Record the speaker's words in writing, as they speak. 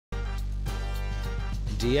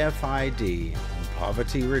DFID and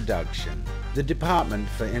poverty reduction. The Department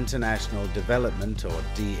for International Development, or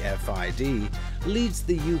DFID, leads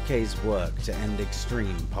the UK's work to end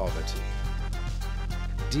extreme poverty.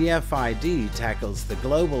 DFID tackles the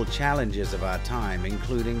global challenges of our time,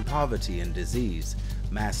 including poverty and disease,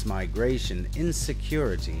 mass migration,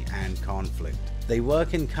 insecurity, and conflict. They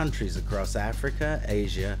work in countries across Africa,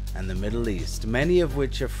 Asia, and the Middle East, many of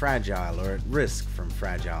which are fragile or at risk from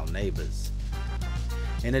fragile neighbors.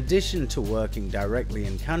 In addition to working directly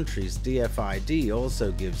in countries, DFID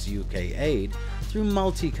also gives UK aid through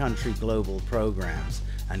multi-country global programs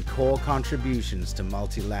and core contributions to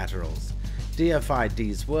multilaterals.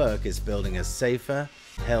 DFID's work is building a safer,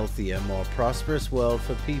 healthier, more prosperous world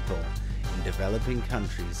for people in developing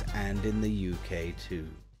countries and in the UK too.